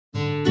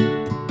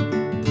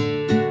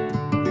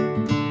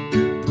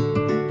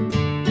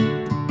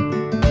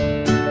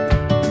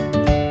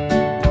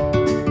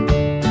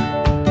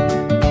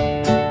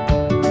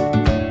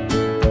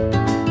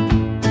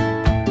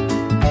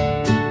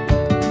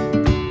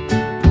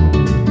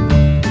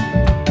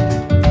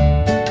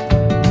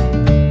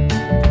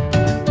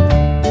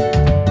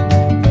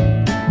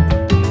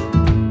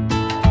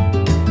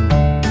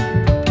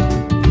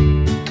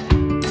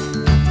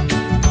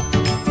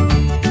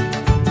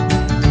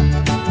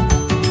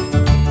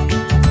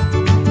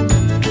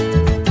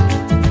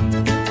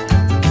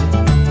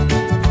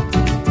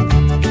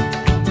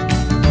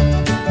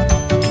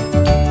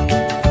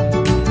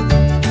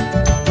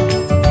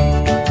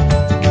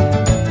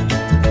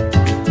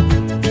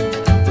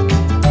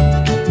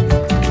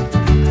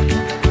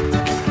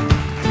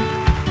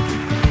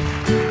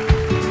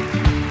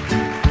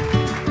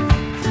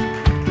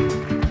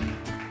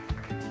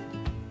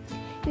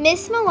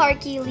Miss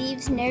Malarkey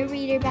Leaves No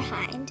Reader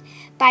Behind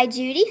by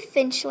Judy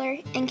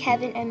Finchler and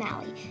Kevin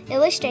O'Malley.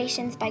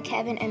 Illustrations by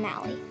Kevin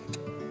O'Malley.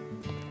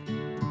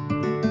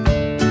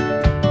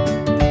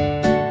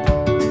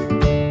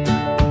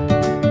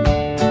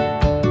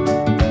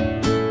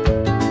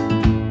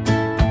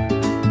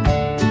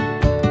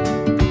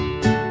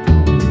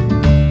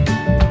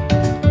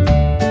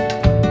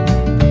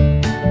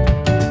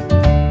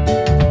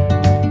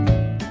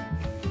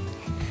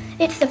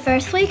 It's the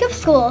first week of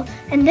school,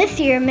 and this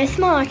year Miss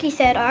Malarkey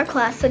said our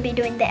class would be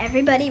doing the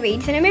Everybody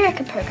Reads in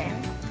America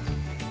program.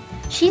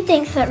 She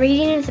thinks that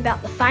reading is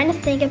about the finest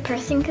thing a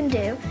person can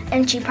do,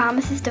 and she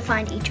promises to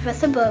find each of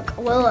us a book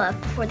we'll love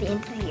before the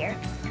end of the year.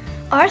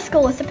 Our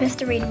school is supposed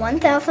to read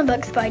 1,000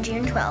 books by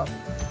June 12.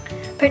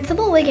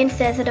 Principal Wiggins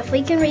says that if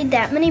we can read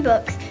that many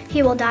books,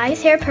 he will dye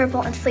his hair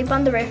purple and sleep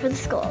on the roof of the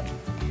school.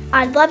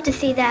 I'd love to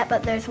see that,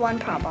 but there's one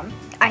problem.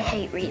 I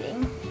hate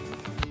reading.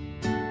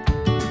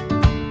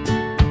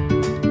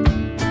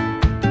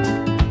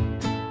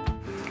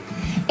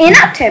 In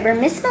October,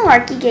 Miss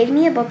Malarkey gave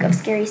me a book of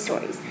scary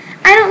stories.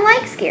 I don't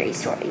like scary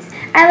stories.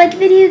 I like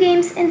video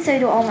games, and so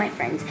do all my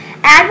friends.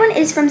 Adwin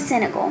is from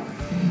Senegal.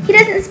 He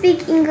doesn't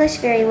speak English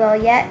very well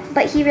yet,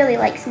 but he really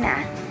likes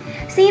math.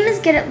 Sam is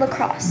good at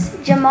lacrosse.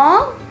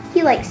 Jamal,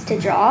 he likes to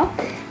draw.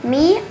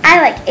 Me,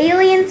 I like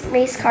aliens,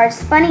 race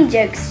cars, funny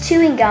jokes,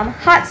 chewing gum,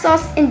 hot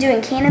sauce, and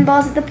doing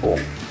cannonballs at the pool.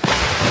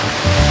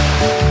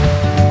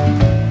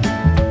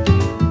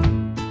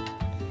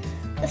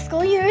 The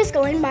school year is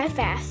going by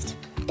fast.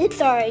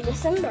 It's already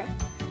December.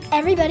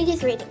 Everybody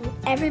is reading,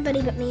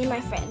 everybody but me and my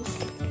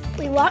friends.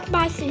 We walked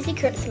by Susie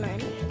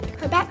Kurtzman.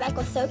 Her backpack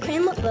was so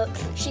crammed with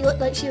books, she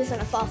looked like she was going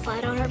to fall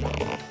flat on her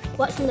back.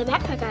 What's in the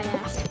backpack, I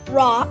asked.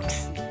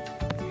 Rocks.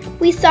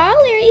 We saw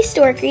Larry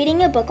Stork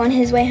reading a book on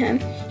his way home.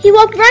 He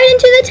walked right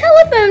into the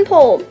telephone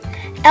pole.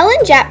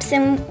 Ellen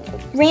Japson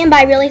ran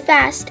by really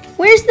fast.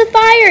 "Where's the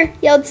fire?"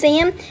 yelled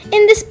Sam.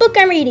 "In this book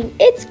I'm reading."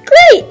 "It's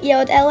great,"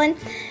 yelled Ellen.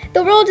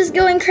 "The world is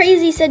going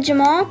crazy," said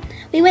Jamal.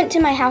 We went to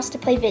my house to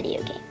play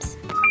video games.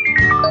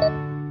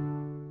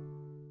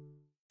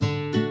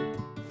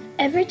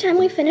 Every time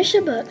we finish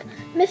a book,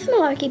 Miss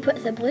Malarkey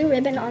puts a blue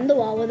ribbon on the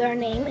wall with our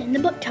name and the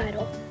book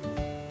title.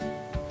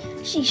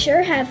 She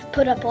sure has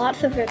put up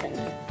lots of ribbons.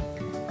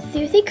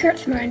 Susie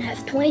Kurtzman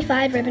has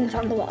 25 ribbons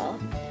on the wall.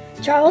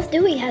 Charles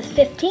Dewey has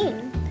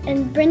 15.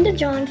 And Brenda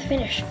Johns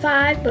finished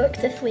 5 books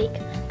this week.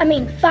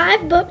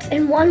 5 books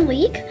in 1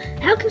 week?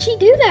 How can she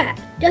do that?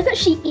 Doesn't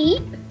she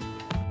eat?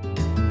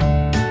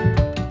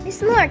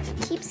 Miss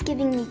Malarkey keeps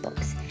giving me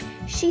books.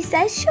 She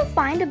says she'll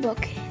find a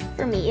book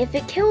for me if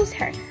it kills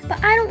her,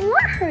 but I don't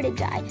want her to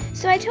die,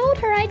 so I told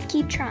her I'd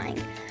keep trying.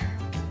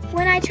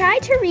 When I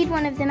tried to read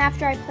one of them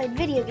after I played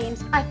video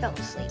games, I fell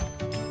asleep.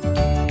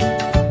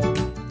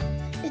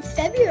 It's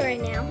February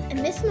now,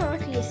 and Miss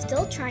Malarkey is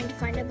still trying to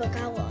find a book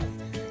I love.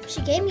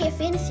 She gave me a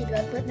fantasy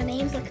book, but the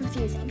names are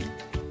confusing.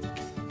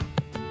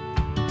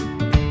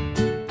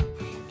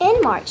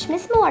 In March,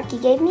 Miss Malarkey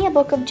gave me a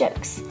book of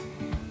jokes,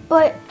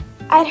 but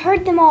I'd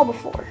heard them all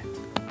before.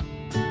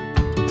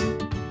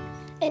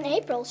 In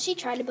April, she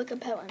tried a book of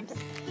poems.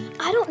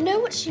 I don't know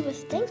what she was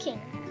thinking.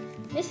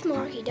 Miss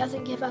Malarkey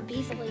doesn't give up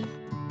easily.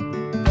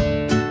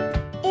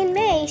 In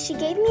May, she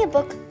gave me a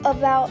book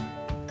about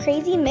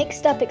crazy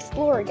mixed-up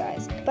explorer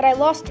guys, but I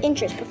lost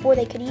interest before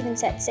they could even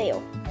set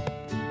sail.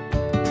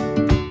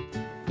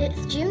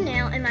 It's June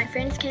now, and my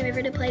friends came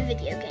over to play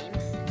video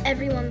games.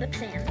 Everyone but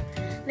Sam.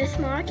 Miss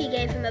Malarkey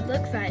gave him a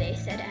book Friday,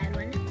 said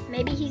Adwin.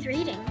 Maybe he's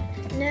reading.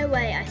 No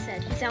way, I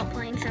said. He's out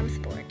playing some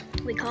sport.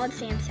 We called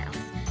Sam's house.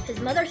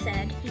 His mother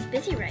said, "He's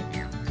busy right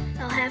now.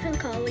 I'll have him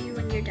call you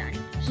when you're done.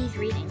 He's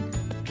reading."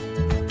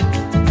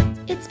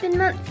 It's been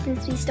months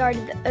since we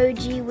started the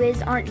OG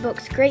Whiz Aren't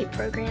Books Great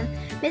program.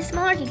 Miss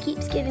Malarkey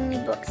keeps giving me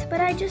books,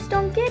 but I just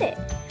don't get it.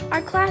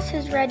 Our class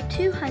has read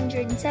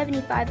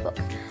 275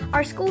 books.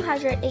 Our school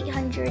has read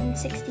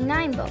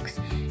 869 books.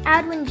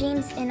 Adwin,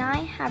 James, and I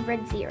have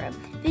read 0.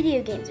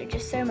 Video games are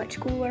just so much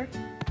cooler.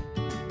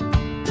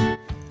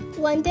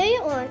 One day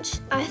at lunch,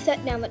 I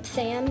sat down with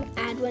Sam,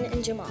 Adwin,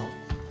 and Jamal.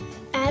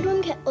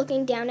 Adwin kept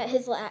looking down at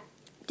his lap.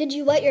 "Did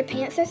you wet your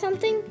pants or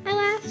something?" I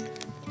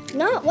laughed.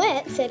 "Not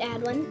wet," said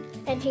Adwin,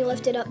 and he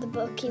lifted up the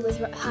book he was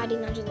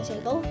hiding under the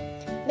table.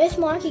 Miss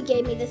Malarkey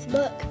gave me this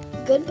book,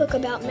 a good book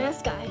about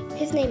math guy.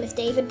 His name is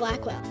David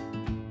Blackwell.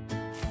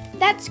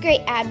 "That's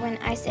great, Adwin,"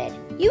 I said.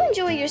 "You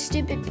enjoy your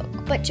stupid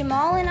book, but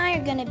Jamal and I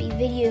are going to be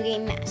video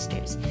game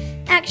masters."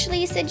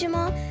 "Actually," said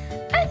Jamal,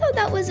 "I thought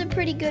that was a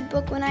pretty good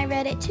book when I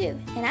read it too,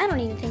 and I don't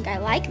even think I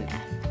like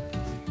math.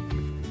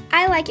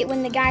 I like it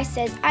when the guy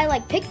says, 'I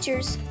like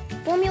pictures,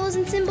 formulas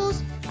and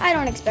symbols.' I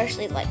don't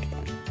especially like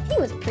them." He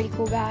was a pretty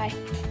cool guy.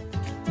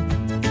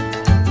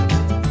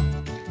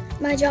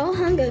 My jaw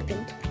hung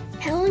open.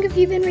 "How long have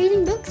you been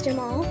reading books,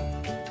 Jamal?"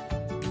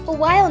 "A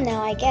while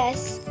now, I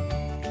guess.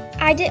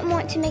 I didn't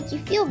want to make you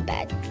feel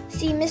bad.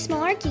 See, Miss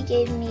Malarkey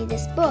gave me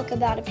this book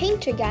about a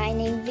painter guy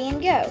named Van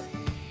Gogh.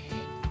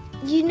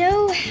 You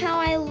know how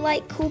I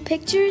like cool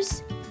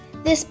pictures?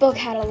 This book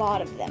had a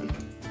lot of them."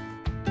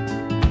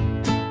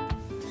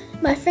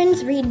 My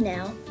friends read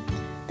now.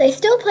 They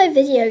still play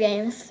video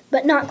games,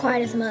 but not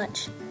quite as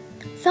much.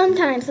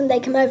 Sometimes when they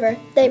come over,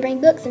 they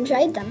bring books and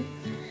trade them.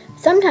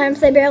 Sometimes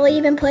they barely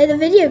even play the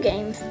video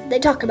games. They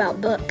talk about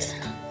books.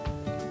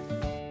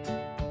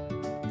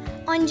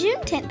 On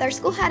June 10th, our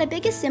school had a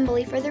big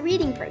assembly for the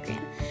reading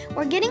program.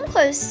 We're getting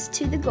close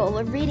to the goal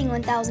of reading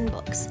 1,000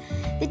 books.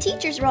 The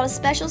teachers brought a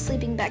special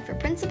sleeping bag for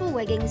Principal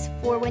Wiggins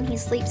for when he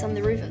sleeps on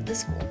the roof of the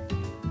school.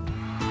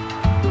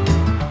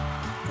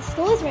 The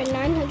school has read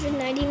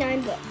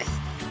 999 books.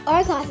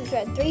 Our class has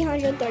read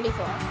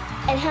 334.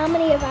 And how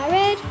many have I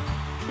read?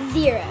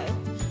 0.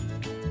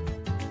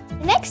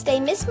 The next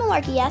day, Miss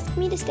Malarkey asked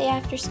me to stay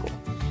after school.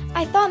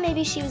 I thought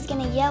maybe she was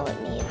going to yell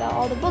at me about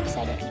all the books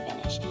I didn't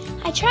finish.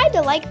 I tried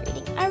to like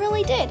reading. I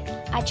really did.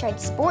 I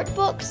tried sport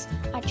books.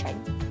 I tried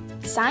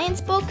science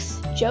books,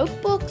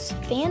 joke books,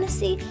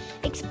 fantasy,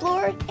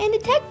 explorer, and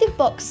detective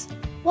books.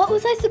 What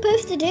was I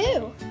supposed to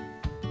do?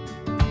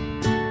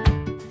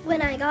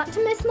 When I got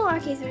to Miss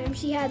Malarkey's room,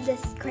 she had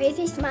this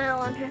crazy smile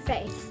on her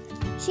face.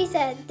 She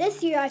said,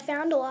 "This year I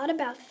found a lot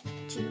about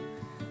you.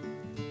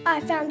 I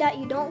found out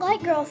you don't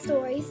like girl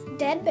stories,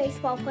 dead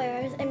baseball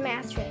players, and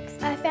math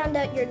tricks. I found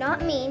out you're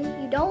not mean,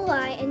 you don't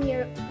lie, and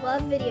you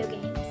love video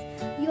games.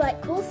 You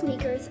like cool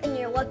sneakers, and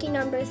your lucky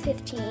number is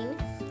 15,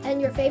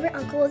 and your favorite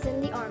uncle is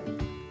in the army.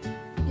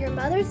 Your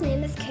mother's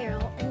name is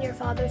Carol, and your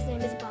father's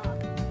name is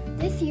Bob.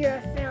 This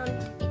year I found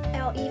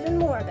out even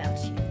more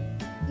about you.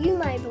 You,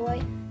 my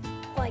boy,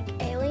 like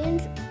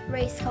aliens,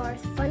 race cars,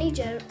 funny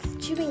jokes,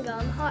 chewing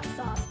gum, hot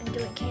sauce, and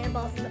doing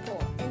cannonballs in the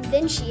pool." And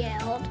then she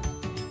yelled,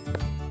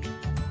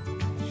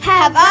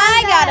 Have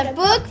I got a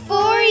book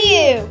for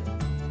you?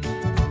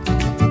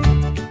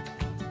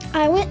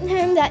 I went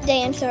home that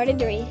day and started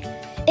to read.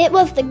 It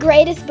was the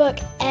greatest book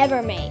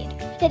ever made.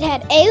 It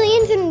had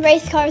aliens and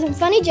race cars and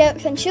funny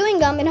jokes and chewing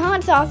gum and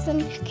hot sauce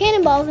and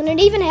cannonballs, and it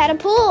even had a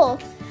pool.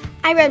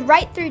 I read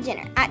right through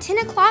dinner. At 10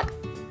 o'clock,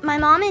 my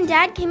mom and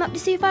dad came up to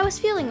see if I was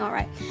feeling all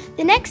right.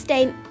 The next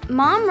day,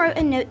 Mom wrote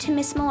a note to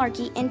Miss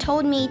Malarkey and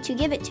told me to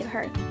give it to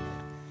her.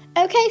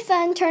 "Okay,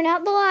 son, turn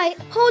out the light."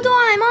 Hold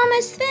on, I'm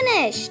almost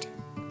finished.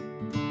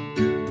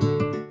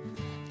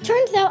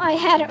 Turns out I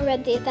hadn't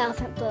read the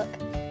 1,000th book.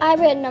 I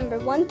read number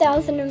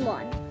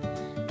 1001.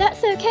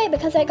 That's okay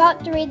because I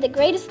got to read the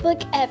greatest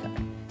book ever.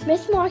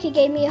 Miss Malarkey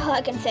gave me a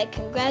hug and said,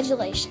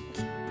 "Congratulations."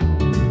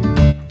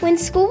 When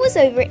school was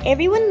over,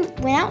 everyone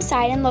went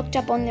outside and looked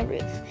up on the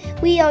roof.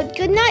 We yelled,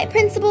 "Good night,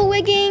 Principal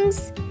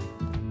Wiggins."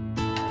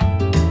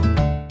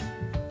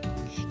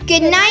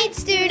 Good night,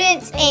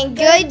 students, and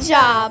good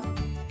job.